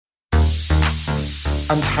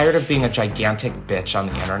I'm tired of being a gigantic bitch on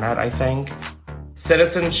the internet, I think.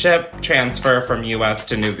 Citizenship transfer from US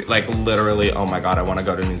to New Zealand. Like, literally, oh my God, I want to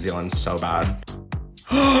go to New Zealand so bad.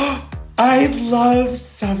 I love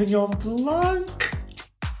Sauvignon Blanc.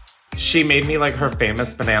 She made me, like, her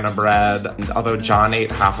famous banana bread. And although John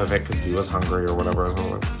ate half of it because he was hungry or whatever. So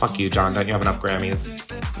like, fuck you, John. Don't you have enough Grammys?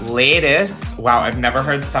 Lettuce. Wow, I've never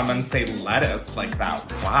heard someone say lettuce like that.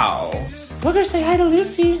 Wow. We're gonna say hi to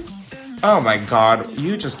Lucy. Oh my God.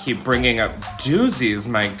 You just keep bringing up doozies.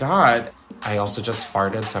 My God. I also just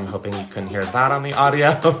farted, so I'm hoping you couldn't hear that on the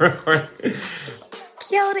audio recording.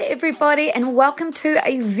 Kia ora everybody, and welcome to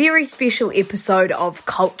a very special episode of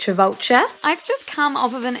Culture Vulture. I've just come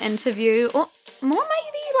off of an interview, or more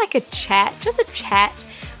maybe like a chat, just a chat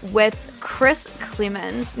with Chris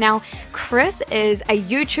Klemens. Now, Chris is a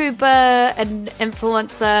YouTuber, an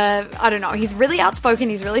influencer, I don't know, he's really outspoken,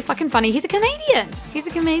 he's really fucking funny, he's a comedian,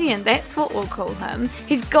 that's what we'll call him.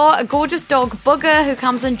 He's got a gorgeous dog, Booger, who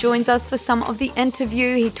comes and joins us for some of the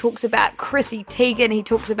interview. He talks about Chrissy Teigen, he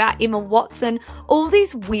talks about Emma Watson, all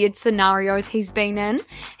these weird scenarios he's been in.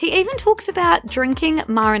 He even talks about drinking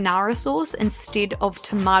marinara sauce instead of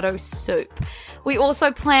tomato soup. We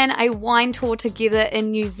also plan a wine tour together in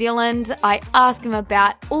New Zealand. I ask him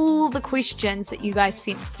about all the questions that you guys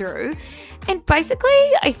sent through. And basically,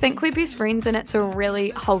 I think we're best friends and it's a really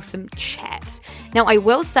wholesome chat. Now, I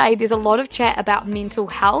will say there's a lot of chat about mental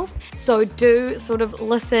health, so do sort of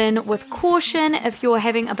listen with caution if you're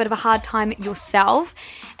having a bit of a hard time yourself.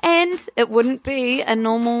 And it wouldn't be a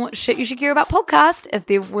normal Shit You Should Care About podcast if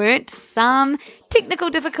there weren't some technical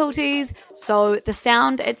difficulties, so the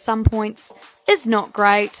sound at some points is not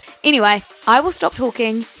great. Anyway, I will stop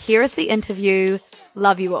talking. Here is the interview.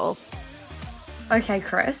 Love you all. Okay,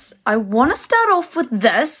 Chris, I want to start off with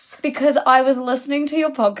this because I was listening to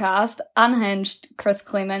your podcast, Unhinged, Chris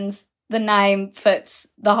Klemens. The name fits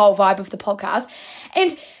the whole vibe of the podcast.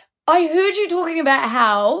 And I heard you talking about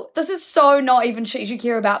how, this is so not even shit you should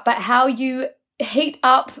care about, but how you heat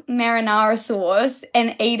up marinara sauce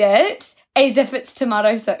and eat it as if it's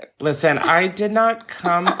tomato soup. Listen, I did not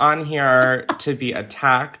come on here to be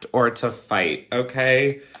attacked or to fight,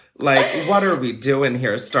 okay? Like, what are we doing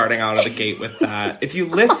here starting out of the gate with that? If you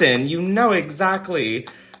listen, you know exactly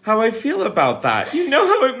how I feel about that. You know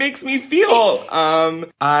how it makes me feel.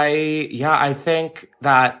 I think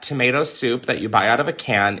that tomato soup that you buy out of a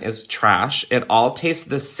can is trash. It all tastes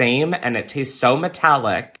the same and it tastes so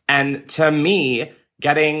metallic. And to me,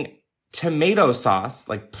 getting tomato sauce,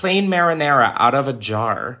 like plain marinara out of a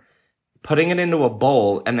jar, putting it into a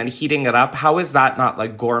bowl and then heating it up, how is that not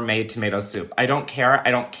like gourmet tomato soup? I don't care.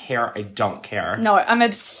 No, I'm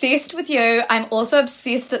obsessed with you. I'm also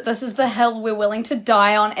obsessed that this is the hill we're willing to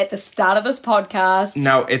die on at the start of this podcast.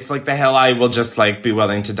 No, it's like the hill I will just like be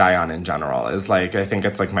willing to die on in general. Is like, I think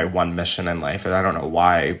it's like my one mission in life, and I don't know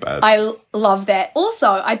why, but I love that.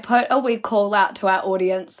 Also, I put a wee call out to our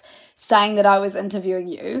audience saying that I was interviewing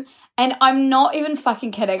you. And I'm not even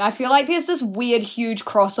fucking kidding. I feel like there's this weird, huge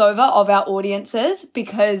crossover of our audiences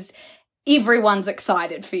because everyone's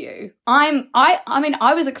excited for you. I mean,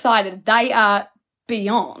 I was excited. They are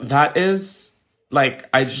beyond. That is, like,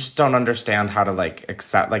 I just don't understand how to, like,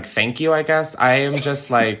 accept, like, thank you, I guess. I am just,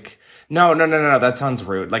 like, no, that sounds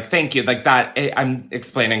rude. Like, thank you. Like, that, I'm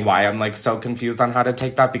explaining why I'm, like, so confused on how to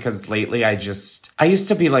take that, because lately I used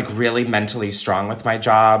to be, like, really mentally strong with my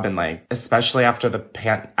job, and, like, especially after the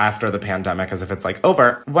pandemic, as if it's, like,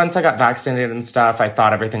 over. Once I got vaccinated and stuff, I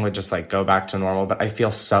thought everything would just, like, go back to normal, but I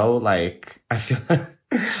feel so, like,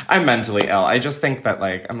 I'm mentally ill. I just think that,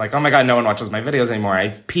 like, I'm like, oh my God, no one watches my videos anymore.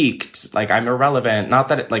 I've peaked. Like, I'm irrelevant. Not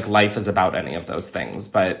that, like, life is about any of those things,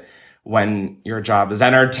 but when your job is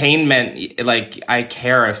entertainment, like, I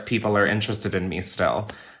care if people are interested in me still,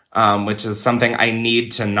 which is something I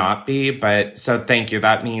need to not be. But so thank you.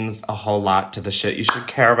 That means a whole lot to the Shit You Should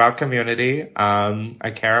Care About community.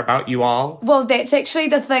 I care about you all. Well, that's actually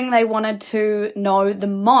the thing they wanted to know the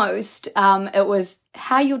most. It was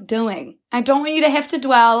how you're doing. I don't want you to have to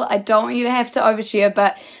dwell. I don't want you to have to overshare,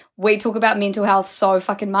 but we talk about mental health so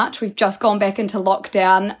fucking much. We've just gone back into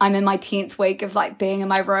lockdown. I'm in my 10th week of, like, being in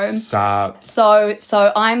my room. Stop. So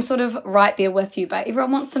I'm sort of right there with you, but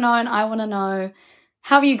everyone wants to know, and I want to know,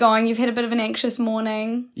 how are you going? You've had a bit of an anxious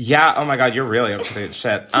morning. Yeah. Oh my God, you're really up to date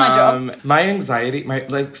shit. It's my job. My anxiety,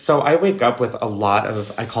 so I wake up with a lot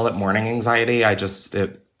of, I call it morning anxiety. It's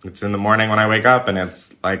in the morning when I wake up, and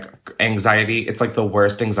it's like anxiety. It's like the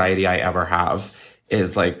worst anxiety I ever have.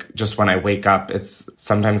 is like just when I wake up, it's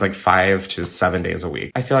sometimes like 5 to 7 days a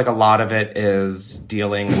week. I feel like a lot of it is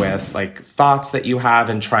dealing with like thoughts that you have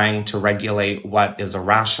and trying to regulate what is a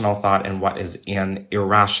rational thought and what is an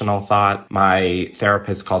irrational thought. My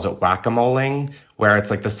therapist calls it whack-a-moling, where it's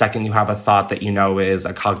like the second you have a thought that you know is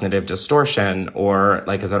a cognitive distortion or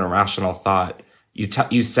like is an irrational thought,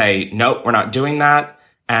 you say, nope, we're not doing that.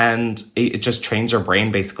 And it just trains your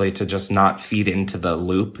brain basically to just not feed into the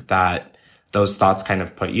loop that those thoughts kind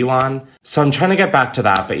of put you on. So I'm trying to get back to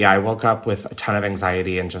that. But yeah, I woke up with a ton of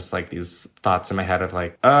anxiety and just like these thoughts in my head of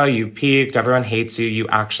like, oh, you peaked. Everyone hates you. You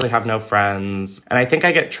actually have no friends. And I think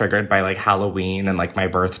I get triggered by like Halloween and like my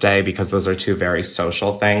birthday because those are two very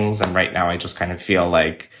social things. And right now I just kind of feel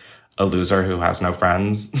like a loser who has no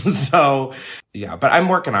friends. So yeah, but I'm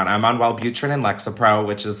working on it. I'm on Wellbutrin and Lexapro,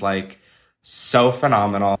 which is like so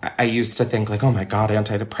phenomenal. I used to think like, oh my God,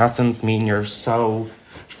 antidepressants mean you're so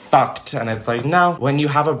fucked. And it's like, no, when you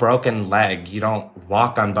have a broken leg, you don't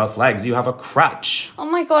walk on both legs. You have a crutch. Oh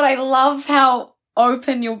my God, I love how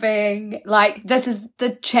open you're being. Like, this is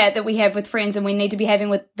the chat that we have with friends and we need to be having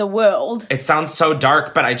with the world. It sounds so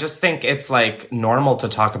dark, but I just think it's like normal to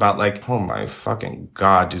talk about like, oh my fucking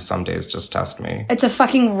God, do some days just test me. It's a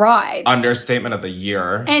fucking ride. Understatement of the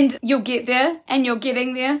year. And you'll get there, and you're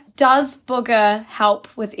getting there. Does booger help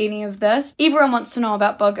with any of this? Everyone wants to know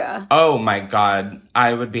about booger. Oh my God,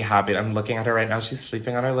 I would be happy. I'm looking at her right now. She's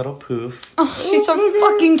sleeping on her little poof. Oh, she's so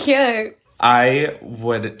fucking cute. I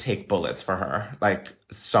would take bullets for her, like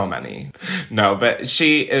so many. No, but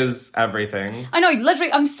she is everything. I know,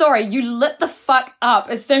 literally, I'm sorry, you lit the fuck up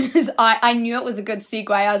as soon as I knew it was a good segue.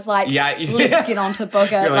 I was like, yeah. Let's get on to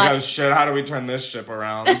booger. You're like, oh shit, how do we turn this ship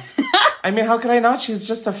around? I mean, how could I not? She's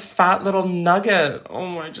just a fat little nugget.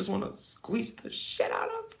 Oh, I just want to squeeze the shit out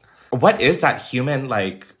of. What is that human,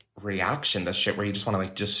 like, reaction to shit where you just want to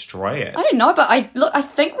like destroy it? I don't know, but I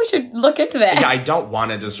think we should look into that. Yeah, I don't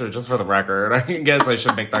want to destroy, just for the record. I guess I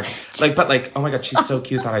should make that like, but like, oh my God, she's so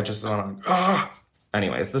cute that I just want to.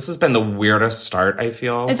 Anyways, this has been the weirdest start, I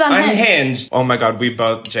feel. It's unhinged. Oh my God, we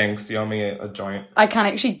both jinxed. You owe me a joint. I can't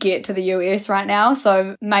actually get to the US right now,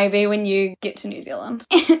 so maybe when you get to New Zealand.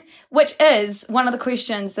 Which is one of the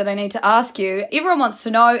questions that I need to ask you. Everyone wants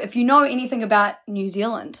to know if you know anything about New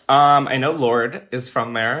Zealand. I know Lord is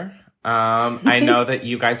from there. I know that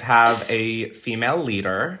you guys have a female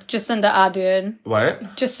leader. Jacinda Ardern.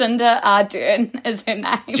 What? Jacinda Ardern is her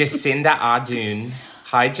name. Jacinda Ardern.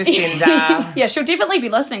 Hi, Jacinda. Yeah, she'll definitely be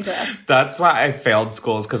listening to us. That's why I failed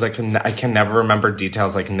schools, because I can never remember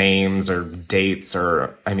details like names or dates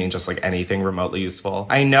or, I mean, just like anything remotely useful.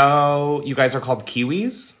 I know you guys are called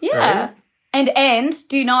Kiwis. Yeah. Right? And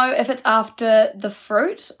do you know if it's after the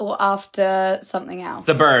fruit or after something else?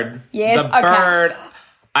 The bird. Yes, the bird.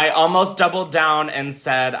 I almost doubled down and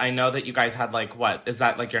said, I know that you guys had like, what? Is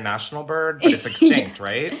that like your national bird? But it's extinct, yeah.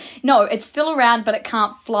 Right? No, it's still around, but it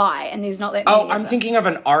can't fly, and there's not that many. Oh, I'm thinking of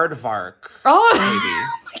an aardvark. Oh, maybe.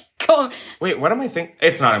 Oh my God. Wait, what am I thinking?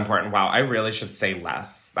 It's not important. Wow, I really should say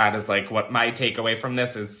less. That is like what my takeaway from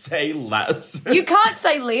this is: say less. You can't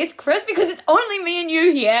say less, Chris, because it's only me and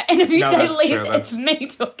you here. And if you say less, it's me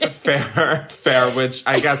talking. Fair, which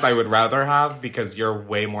I guess I would rather have because you're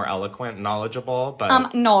way more eloquent and knowledgeable.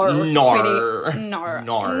 But no.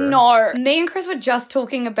 Me and Chris were just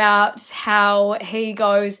talking about how he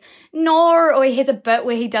goes, no, or he has a bit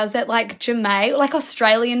where he does that like Jamaican, like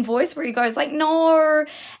Australian voice where he goes like, no.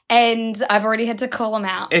 And I've already had to call him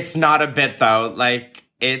out. It's not a bit though. Like,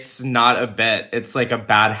 it's not a bit. It's like a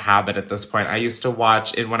bad habit at this point. I used to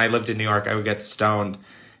watch it when I lived in New York. I would get stoned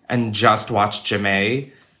and just watch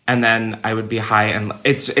Jamaican, and then I would be high, and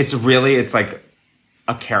it's like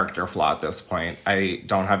a character flaw at this point. I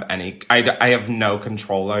don't have I have no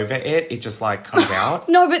control over it. It just like comes out.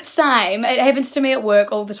 No, but same. It happens to me at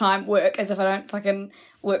work all the time. Work, as if I don't fucking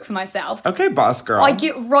work for myself. Okay, boss girl. I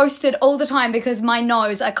get roasted all the time because my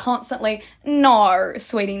no's are constantly, no,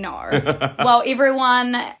 sweetie, no. Well,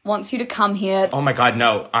 everyone wants you to come here. Oh my God,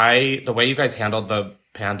 no. The way you guys handled the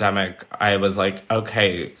pandemic, I was like,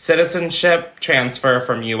 okay, citizenship transfer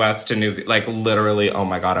from US to New Zealand. Like literally, oh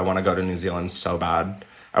my God, I want to go to New Zealand so bad.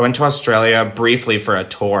 I went to Australia briefly for a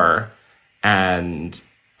tour, and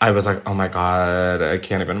I was like, oh my God, I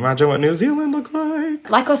can't even imagine what New Zealand looks like.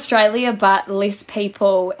 Like Australia, but less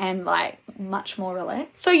people and like much more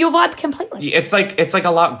relaxed. So your vibe completely. It's like a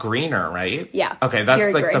lot greener, right? Yeah. Okay,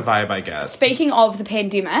 that's like the vibe I get. Speaking of the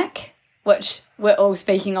pandemic, which we're all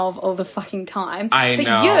speaking of all the fucking time. I know.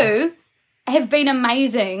 But you have been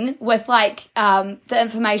amazing with like the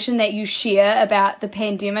information that you share about the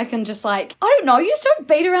pandemic, and just like, I don't know, you just don't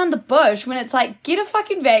beat around the bush when it's like, get a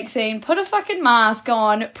fucking vaccine, put a fucking mask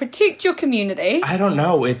on, protect your community. I don't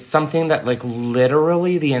know. It's something that like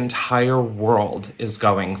literally the entire world is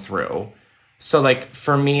going through. So like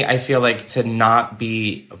for me, I feel like to not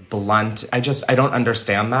be blunt, I don't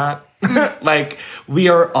understand that. Like we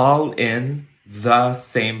are all in the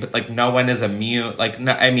same, but like no one is immune. Like,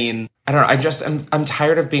 no, I mean, I don't know. I'm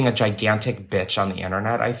tired of being a gigantic bitch on the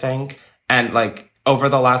internet, I think. And like over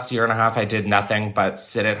the last year and a half, I did nothing but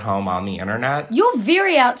sit at home on the internet. You're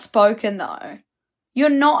very outspoken though. You're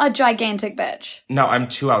not a gigantic bitch. No, I'm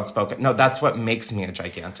too outspoken. No, that's what makes me a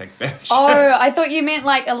gigantic bitch. Oh, I thought you meant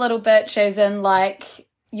like a little bitch as in like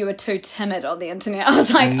you were too timid on the internet. I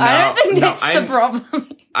was like, no, I don't think that's the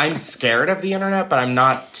problem. I'm scared of the internet, but I'm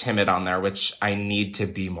not timid on there, which I need to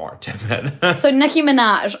be more timid. So Nicki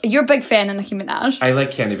Minaj, you're a big fan of Nicki Minaj. I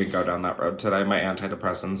like can't even go down that road today. My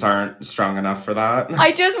antidepressants aren't strong enough for that.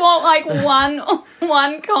 I just want like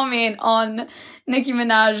one comment on Nicki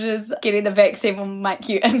Minaj's getting the vaccine will make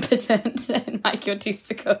you impotent and make your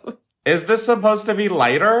testicles. Is this supposed to be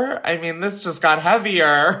lighter? I mean, this just got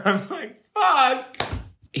heavier. I'm like, fuck.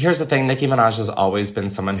 Here's the thing. Nicki Minaj has always been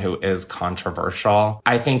someone who is controversial.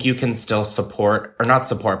 I think you can still support, or not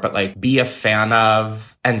support, but like be a fan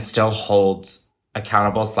of and still hold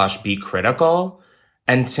accountable / be critical.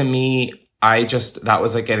 And to me, that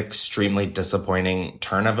was like an extremely disappointing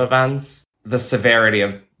turn of events. The severity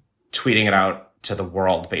of tweeting it out to the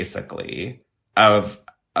world, basically, of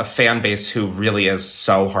a fan base who really is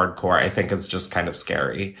so hardcore, I think is just kind of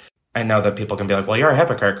scary. I know that people can be like, well, you're a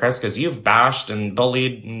hypocrite, Chris, because you've bashed and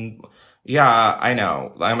bullied. And yeah, I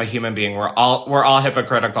know. I'm a human being. We're all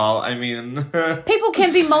hypocritical. I mean, people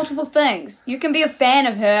can be multiple things. You can be a fan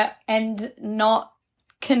of her and not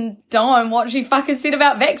condone what she fucking said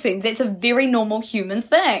about vaccines. It's a very normal human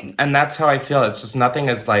thing. And that's how I feel. It's just nothing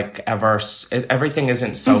is like everything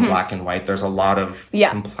isn't so black and white. There's a lot of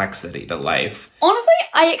complexity to life. Honestly,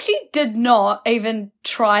 I actually did not even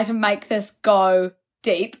try to make this go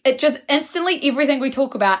deep. It just instantly, everything we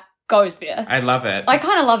talk about goes there. I love it. I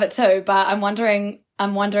kind of love it too, but I'm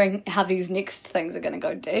wondering how these next things are going to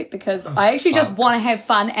go deep, because I actually just want to have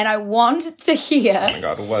fun, and I want to hear. Oh my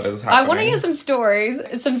God, what is happening? I want to hear some stories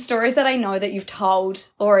that I know that you've told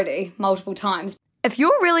already multiple times. If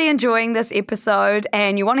you're really enjoying this episode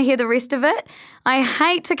and you want to hear the rest of it, I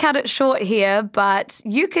hate to cut it short here, but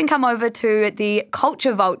you can come over to the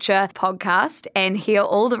Culture Vulture podcast and hear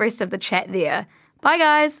all the rest of the chat there. Bye,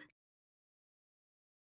 guys.